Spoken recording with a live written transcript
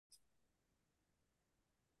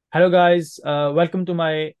Hello, guys. Welcome to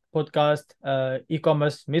my podcast,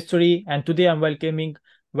 E-commerce Mystery. And today I'm welcoming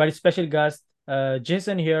very special guest,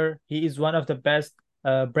 Jason here. He is one of the best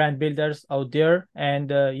brand builders out there. And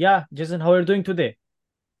yeah, Jason, how are you doing today?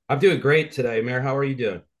 I'm doing great today, Mayor. How are you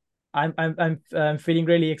doing? I'm feeling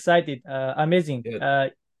really excited. Amazing.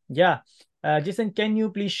 Good. Yeah. Jason, can you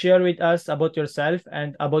please share with us about yourself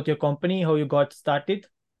and about your company, how you got started?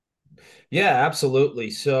 Yeah,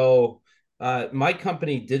 absolutely. My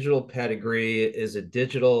company, Digital Pedigree, is a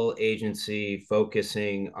digital agency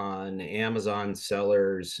focusing on Amazon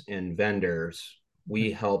sellers and vendors.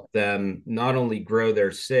 We help them not only grow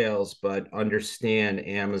their sales, but understand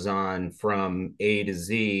Amazon from A to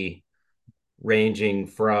Z, ranging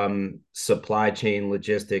from supply chain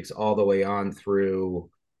logistics all the way on through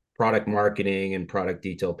product marketing and product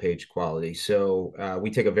detail page quality. We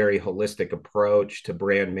take a very holistic approach to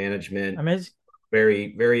brand management, Amazing.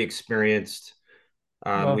 very experienced.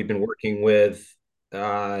 Wow. We've been working with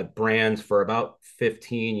brands for about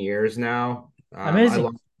 15 years now.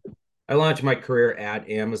 Amazing. I launched my career at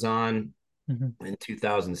Amazon Mhm. in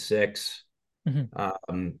 2006,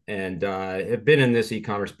 Mhm. and have been in this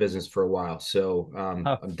e-commerce business for a while. Oh,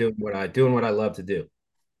 I'm doing what I love to do.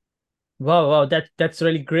 wow, wow, that's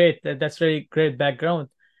really great. That's really great background.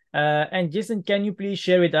 And Jason, can you please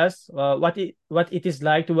share with us what it is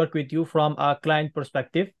like to work with you from a client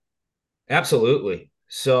perspective? Absolutely.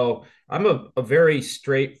 I'm a very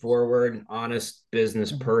straightforward, honest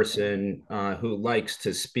business Mhm. person who likes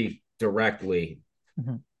to speak directly.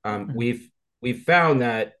 Mhm. Um, Mhm. we've we've found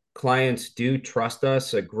that clients do trust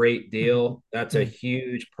us a great Mhm. deal. That's a Mhm.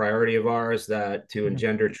 huge priority of ours, that to Mhm.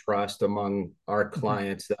 engender trust among our Mhm.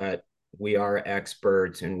 clients, that we are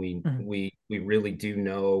experts and Mhm. we really do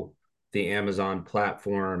know the Amazon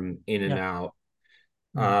platform in and Yeah. out.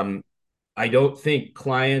 Mhm. Um, I don't think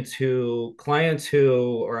clients who,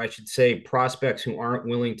 or I should say prospects who aren't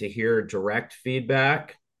willing to hear direct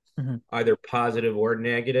feedback, Mhm. either positive or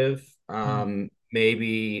negative, Mhm.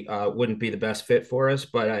 maybe wouldn't be the best fit for us.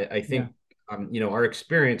 But I Yeah. think our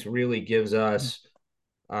experience really gives Mhm. us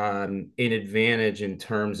an advantage in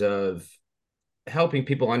terms of helping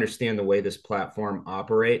people understand the way this platform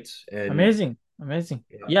operates. And Amazing. Amazing.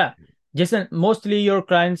 yeah, Yeah. Jason, mostly your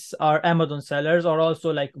clients are Amazon sellers or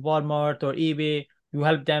also like Walmart or eBay. You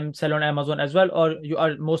help them sell on Amazon as well, or you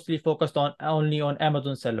are mostly focused on only on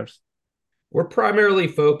Amazon sellers? we're primarily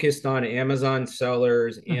focused on Amazon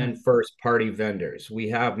sellers Mhm. and first party vendors. We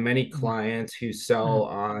have many Mhm. clients who sell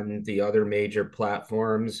Mhm. on the other major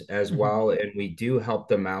platforms as Mhm. well, and we do help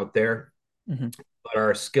them out there. Mhm. But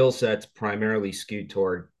our skill sets primarily skewed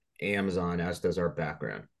toward Amazon, as does our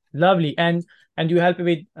background. Lovely. And you help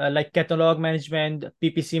with like catalog management,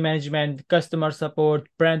 PPC management, customer support,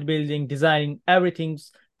 brand building, designing,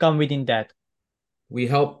 everything's come within that. We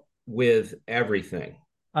help with everything.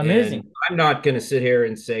 Amazing. And I'm not going to sit here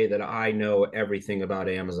and say that I know everything about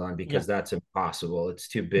Amazon, Yeah. because that's impossible. It's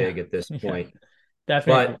too Yeah. big at this Yeah. point.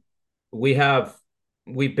 Definitely. But we have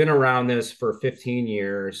we've been around this for 15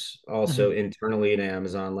 years, Hmm. also internally at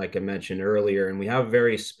Amazon, like I mentioned earlier, and we have a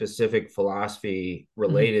very specific philosophy Hmm.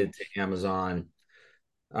 related to Amazon,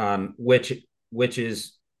 which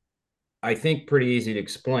is, I think, pretty easy to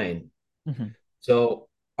explain. Hmm. So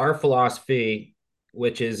our philosophy,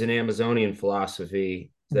 which is an Amazonian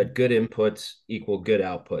philosophy, is Hmm. that good inputs equal good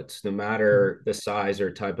outputs, no Hmm. matter the size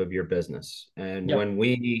or type of your business. And Yep. when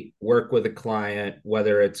we work with a client,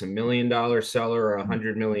 whether it's $1 million seller or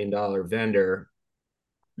 $100 million vendor,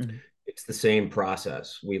 Hmm. it's the same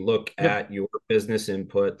process. We look Yep. at your business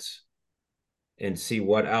inputs and see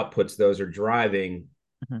what outputs those are driving,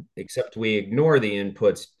 Hmm. except we ignore the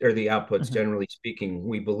inputs or the outputs. Hmm. Generally speaking,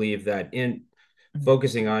 we believe that in Hmm.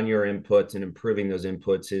 focusing on your inputs and improving those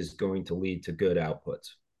inputs is going to lead to good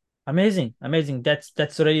outputs. Amazing. Amazing.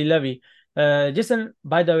 That's really lovely. Jason,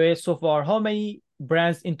 by the way, so far, how many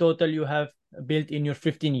brands in total you have built in your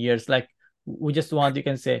 15 years? Like we just want, you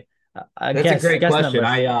can say, That's a great guess question.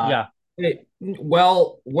 numbers. Yeah.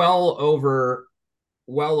 Well over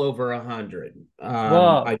a hundred.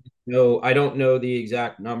 Wow. I don't know the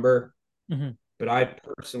exact number, Hmm. but I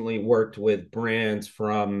personally worked with brands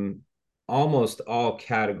from almost all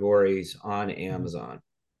categories on Amazon.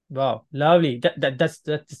 Wow, lovely. That's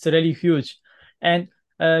really huge. And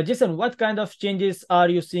Jason, what kind of changes are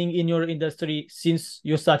you seeing in your industry since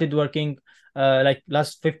you started working like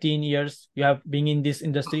last 15 years? You have been in this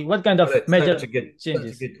industry. What kind But of it's major such a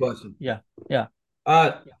changes? good question. Yeah, yeah.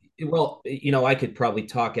 Uh, well, I could probably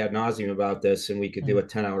talk ad nauseum about this, and we could do Mhm. a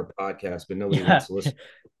 10-hour podcast, but nobody Yeah, wants to listen.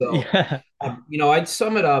 So, yeah. I'd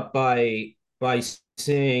sum it up by by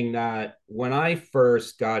saying that when I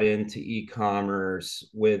first got into e-commerce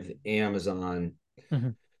with Amazon, Hmm.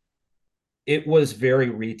 it was very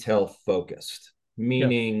retail focused, Yeah.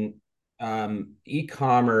 meaning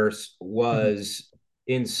e-commerce Hmm. was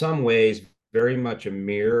in some ways very much a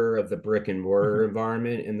mirror of the brick and Hmm. mortar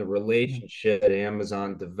environment, and the Hmm. relationship that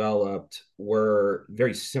Amazon developed were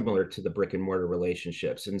very similar to the brick and mortar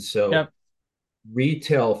relationships. And Yeah. so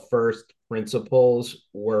retail first principles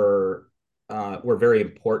were very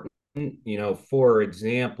important. For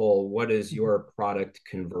example, what is Hmm. your product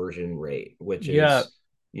conversion rate, which Yeah. is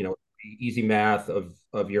easy math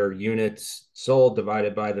of your units sold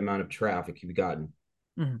divided by the amount of traffic you've gotten.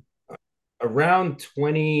 Hmm. Around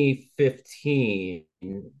 2015,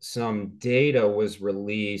 some data was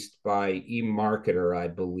released by eMarketer, I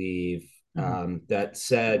believe, Hmm. that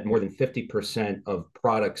said more than 50% of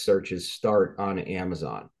product searches start on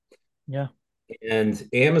Amazon. Yeah. And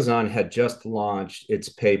Amazon had just launched its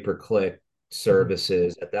pay-per-click Hmm.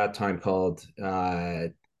 services at that time called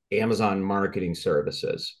Amazon Marketing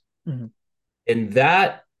Services. Hmm. And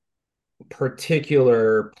that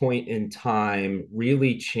particular point in time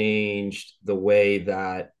really changed the way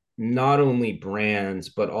that not only brands,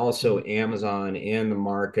 but also Hmm. Amazon and the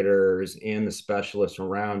marketers and the specialists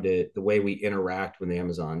around it, the way we interact with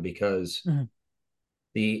Amazon, because Hmm.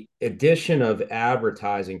 the addition of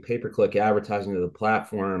advertising, pay per click advertising to the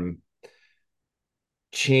platform,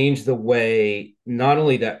 changed the way not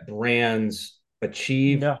only that brands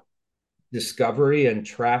achieve Yeah. discovery and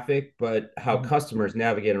traffic, but how Hmm. customers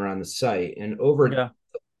navigate around the site. And over Yeah.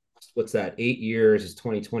 what's that, 8 years is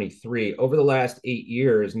 2023. Over the last 8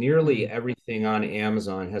 years, nearly Hmm. everything on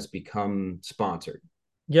Amazon has become sponsored.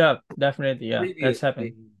 Yeah. Definitely. Yeah. That's Previously,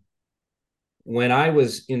 happened. when I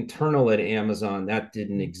was internal at Amazon, that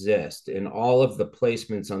didn't Hmm. exist. And all of the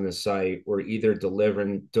placements on the site were either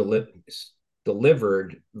delivered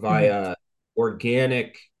Hmm. via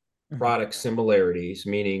organic Hmm. product similarities,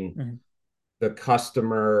 meaning Hmm. the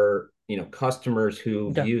customers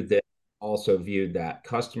who Yeah. viewed this also viewed that.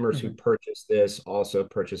 Customers who Hmm. purchased this also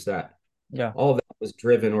purchased that. Yeah. All of that was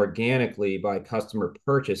driven organically by customer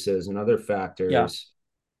purchases and other Yeah. factors.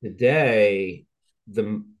 Today,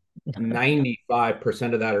 the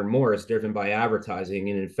 95% of that or more is driven by advertising.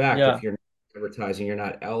 And in fact, if Yeah. you're not advertising, you're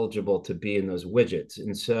not eligible to be in those widgets.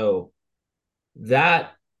 And so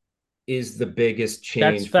that is the biggest That's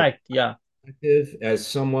change from fact. Yeah. perspective as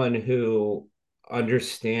someone who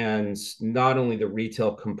understands not only the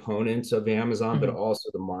retail components of Amazon, but Hmm. also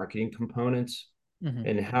the marketing components Hmm.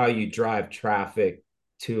 and how you drive traffic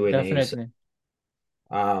to an ASIN. Definitely.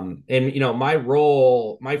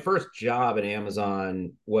 And my first job at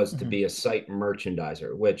Amazon was to Hmm. be a site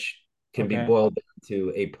merchandiser, which can be Okay. boiled down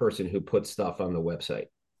to a person who puts stuff on the website.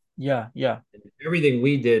 Yeah. Yeah. And everything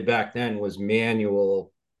we did back then was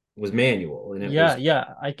manual, and it Yeah. was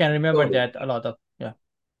Yeah. I can remember coded. that a lot of. Yeah.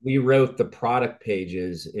 We wrote the product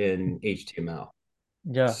pages in HTML.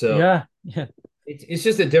 Yeah. So Yeah. Yeah. it's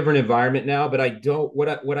just a different environment now. But I don't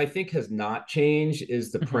what I think has not changed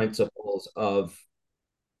is the Hmm. principles of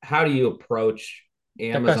how do you approach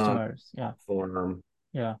The Amazon customers. Yeah. platform?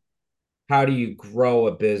 Yeah. How do you grow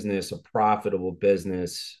a business, a profitable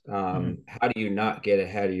business? Hmm. How do you not get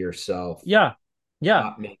ahead of yourself, Yeah. Yeah.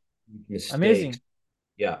 not make mistakes? Amazing.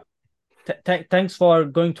 Yeah. Thanks for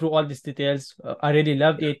going through all these details. I really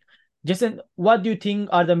loved it. Jason, what do you think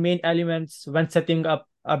are the main elements when setting up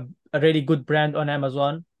a really good brand on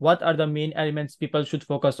Amazon? What are the main elements people should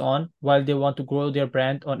focus on while they want to grow their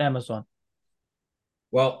brand on Amazon?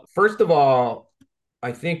 Well, first of all,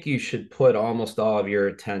 I think you should put almost all of your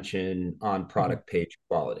attention on Hmm. product page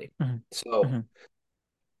quality. Hmm. So Hmm.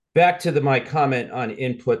 back to my comment on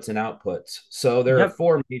inputs and outputs. So there are Yep.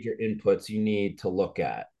 four major inputs you need to look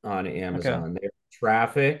at on Okay. Amazon. They're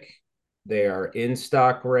traffic, they are in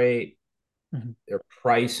stock rate, Hmm. their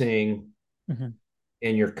pricing, Hmm.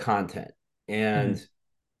 and your content. Hmm. And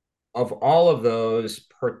of all of those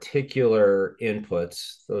particular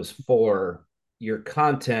inputs, those four, your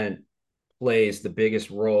content plays the biggest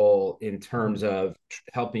role in Hmm. terms of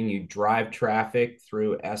helping you drive traffic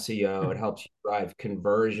through SEO. It Hmm. helps you drive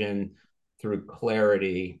conversion through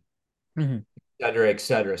clarity, Hmm. et cetera, et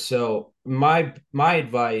cetera. So my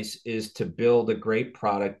advice is to build a great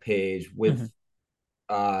product page with Hmm.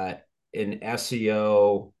 uh, an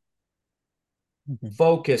SEO Hmm.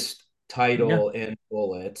 focused Yeah. title and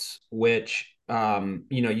bullets, which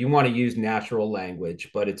you want to use natural language,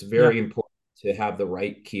 but it's Yeah. very important to have the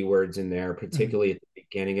right keywords in there, Hmm. particularly at the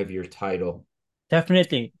beginning of your title.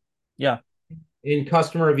 Definitely. Yeah. And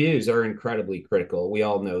customer reviews are incredibly critical. We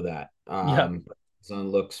all know that. Yeah.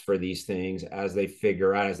 Amazon looks for these things as they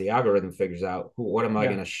figure out, as the algorithm figures out, what am I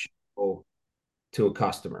Yeah. going to show to a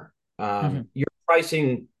customer. Mm-hmm. Your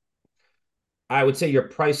pricing, I would say your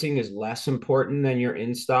pricing is less important than your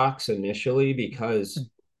in stocks initially because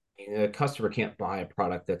a customer can't buy a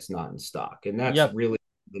product that's not in stock. And that's Yep. really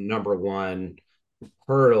the number one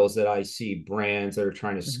hurdles that I see brands that are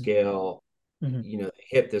trying to Mm-hmm. scale, Mm-hmm.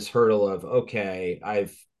 hit this hurdle of, okay,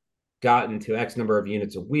 I've gotten to X number of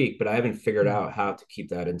units a week, but I haven't figured Mm-hmm. out how to keep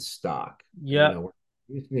that in stock, Yeah.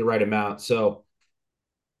 using the right amount. So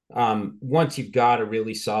once you've got a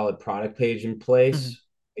really solid product page in Mm-hmm. place,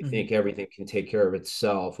 I Mm-hmm. think everything can take care of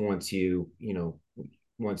itself once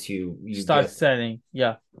once you Start selling.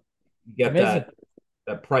 Yeah. get Amazing.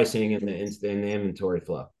 that pricing and the inventory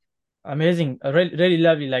flow. Amazing. Really, really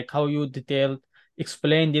lovely. Like how you detailed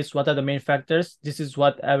explain this. What are the main factors? This is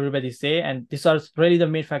what everybody say, and these are really the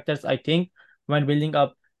main factors I think when building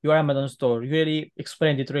up your Amazon store. You really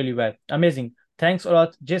explained it really well. Amazing. Thanks a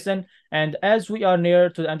lot, Jason. And as we are near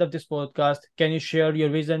to the end of this podcast, can you share your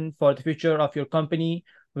vision for the future of your company,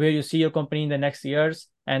 where you see your company in the next years,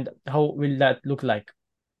 and how will that look like?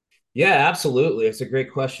 Yeah, absolutely. It's a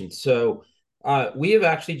great question. So we have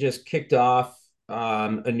actually just kicked off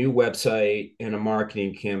a new website and a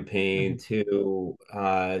marketing campaign Mhm, to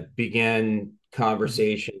begin mhm,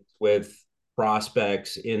 conversations with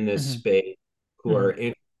prospects in this mhm, space who are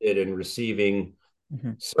mhm, interested in receiving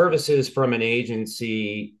mhm, services from an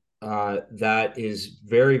agency that is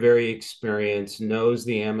very, very experienced, knows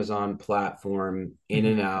the Amazon platform in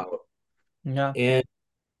mhm. and out, Yeah. and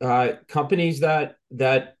companies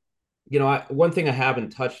one thing I haven't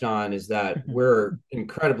touched on is that Mhm. we're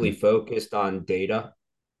incredibly focused on data.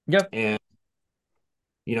 Yep. And,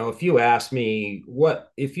 if you ask me,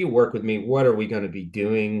 if you work with me, what are we going to be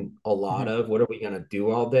doing Mhm, what are we going to do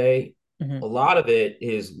all day? mhm, A lot of it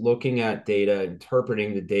is looking at data,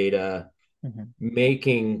 interpreting the data, mhm,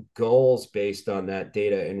 making goals based on that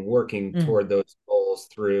data and working mhm, toward those goals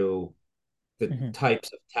through the mhm.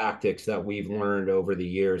 types of tactics that we've learned over the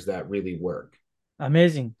years that really work.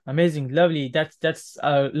 Amazing, amazing, lovely. That's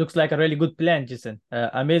looks like a really good plan, Jason.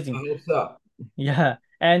 I Amazing. hope so. Yeah.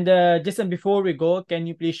 And Jason, before we go, can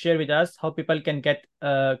you please share with us how people can get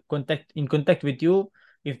contact with you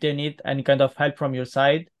if they need any kind of help from your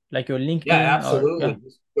side, like your Yeah, LinkedIn or yeah. absolutely.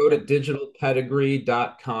 Just go to Yeah.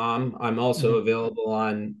 digitalpedigree.com. I'm also Hmm. available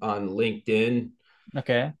on LinkedIn.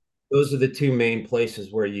 Okay. Those are the two main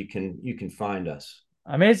places where you can find us.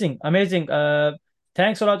 Amazing, amazing.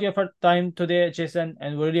 Thanks a lot for your time today, Jason,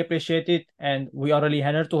 and we really appreciate it. And we are really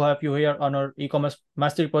honored to have you here on our e-commerce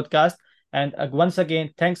mastery podcast. And once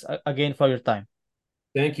again, thanks again for your time.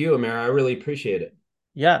 Thank you, Amara. I really appreciate it.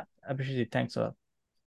 Yeah, appreciate it. Thanks a lot.